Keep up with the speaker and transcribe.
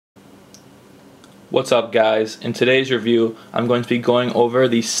What's up guys? In today's review I'm going to be going over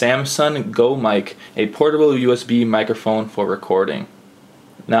the Samson Go Mic, a portable USB microphone for recording.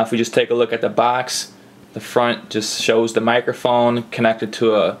 Now if we just take a look at the box, the front just shows the microphone connected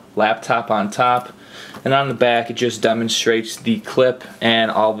to a laptop on top, and on the back it just demonstrates the clip and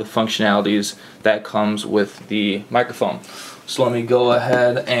all the functionalities that comes with the microphone. So let me go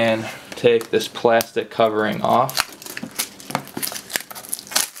ahead and take this plastic covering off.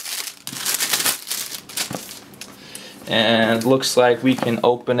 And it looks like we can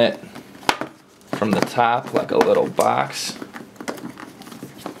open it from the top like a little box.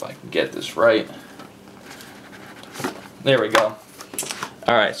 If I can get this right. There we go.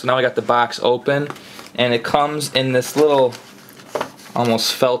 Alright, so now we got the box open, and it comes in this little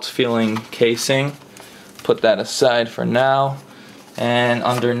almost felt feeling casing. Put that aside for now. And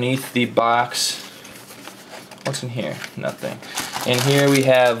underneath the box, what's in here? Nothing. In here we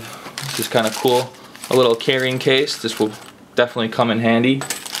have, this is kind of cool, a little carrying case. This will definitely come in handy.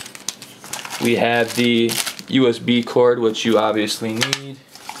 We have the USB cord, which you obviously need.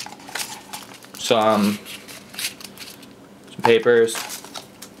 Some papers,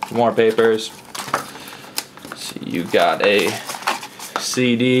 more papers. So you got a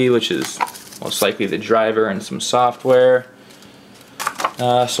CD, which is most likely the driver, and some software.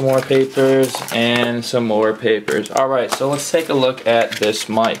 Some more papers and some more papers. Alright, so let's take a look at this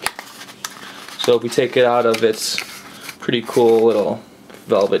mic. So if we take it out of its pretty cool little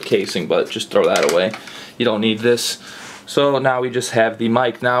velvet casing, but just throw that away. You don't need this. So now we just have the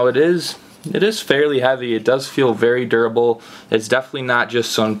mic. Now it is fairly heavy. It does feel very durable. It's definitely not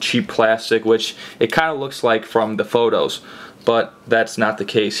just some cheap plastic, which it kind of looks like from the photos, but that's not the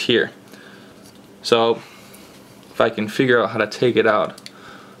case here. So if I can figure out how to take it out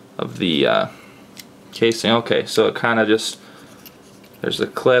of the casing. Okay, so it kind of just, there's a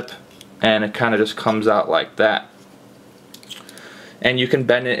clip, and it kind of just comes out like that. And you can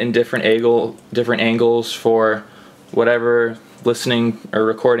bend it in different angles for whatever listening or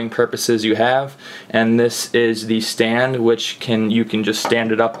recording purposes you have. And this is the stand, which you can just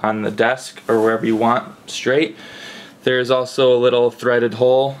stand it up on the desk or wherever you want straight. There's also a little threaded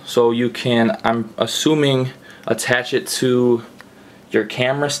hole, so you can, I'm assuming, attach it to your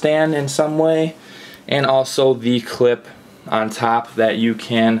camera stand in some way, and also the clip on top that you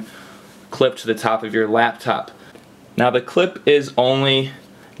can clip to the top of your laptop. Now the clip is only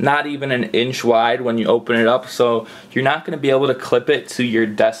not even an inch wide when you open it up, so you're not going to be able to clip it to your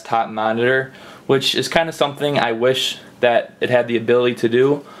desktop monitor, which is kind of something I wish that it had the ability to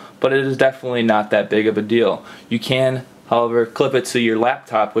do, but it is definitely not that big of a deal. You can, however, clip it to your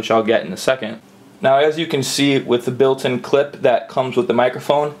laptop, which I'll get in a second. Now as you can see with the built-in clip that comes with the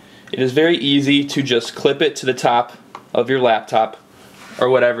microphone, it is very easy to just clip it to the top of your laptop or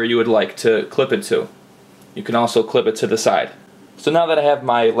whatever you would like to clip it to. You can also clip it to the side. So now that I have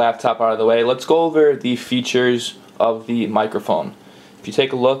my laptop out of the way, let's go over the features of the microphone. If you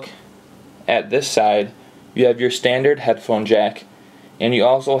take a look at this side, you have your standard headphone jack, and you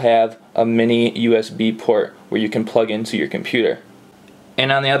also have a mini USB port where you can plug into your computer.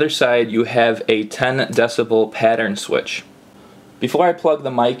 And on the other side you have a 10 decibel pattern switch. Before I plug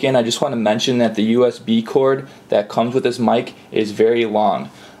the mic in, I just want to mention that the USB cord that comes with this mic is very long.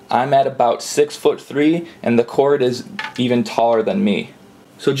 I'm at about 6'3", and the cord is even taller than me.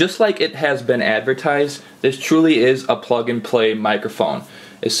 So just like it has been advertised, this truly is a plug-and-play microphone.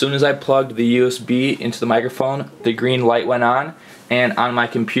 As soon as I plugged the USB into the microphone, the green light went on, and on my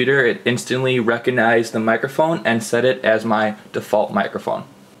computer it instantly recognized the microphone and set it as my default microphone.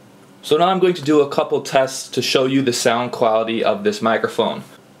 So now I'm going to do a couple tests to show you the sound quality of this microphone.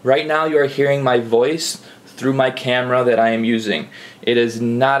 Right now you are hearing my voice through my camera that I am using. It is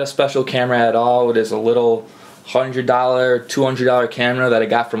not a special camera at all. It is a little $100, $200 camera that I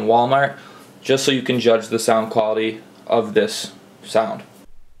got from Walmart, just so you can judge the sound quality of this sound.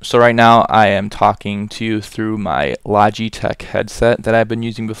 So right now I am talking to you through my Logitech headset that I've been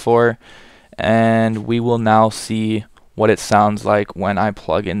using before, and we will now see what it sounds like when I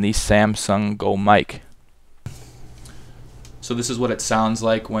plug in the Samson Go mic. So this is what it sounds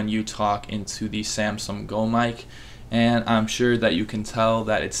like when you talk into the Samson Go mic, and I'm sure that you can tell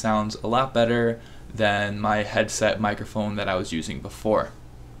that it sounds a lot better than my headset microphone that I was using before.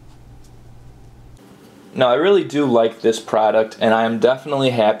 Now I really do like this product, and I am definitely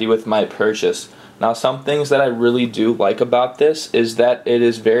happy with my purchase. Now some things that I really do like about this is that it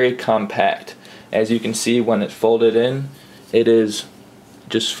is very compact. As you can see, when it's folded in, it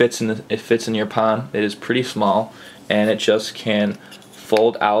fits in your palm. It is pretty small, and it just can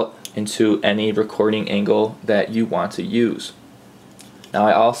fold out into any recording angle that you want to use. Now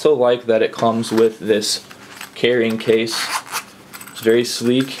I also like that it comes with this carrying case. It's very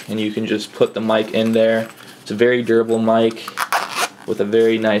sleek and you can just put the mic in there. It's a very durable mic with a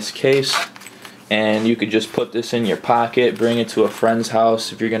very nice case, and you could just put this in your pocket, bring it to a friend's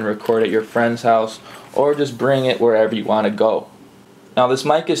house if you're going to record at your friend's house, or just bring it wherever you want to go. Now this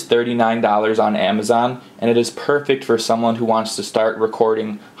mic is $39 on Amazon, and it is perfect for someone who wants to start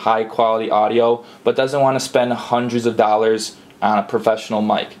recording high quality audio but doesn't want to spend hundreds of dollars on a professional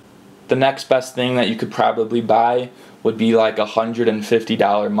mic. The next best thing that you could probably buy would be like a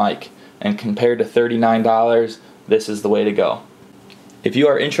 $150 mic, and compared to $39, this is the way to go. If you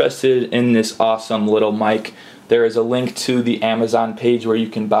are interested in this awesome little mic, there is a link to the Amazon page where you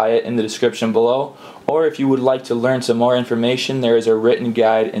can buy it in the description below, or if you would like to learn some more information, there is a written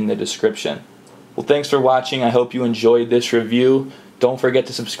guide in the description. Well, thanks for watching. I hope you enjoyed this review. Don't forget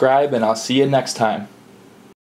to subscribe, and I'll see you next time.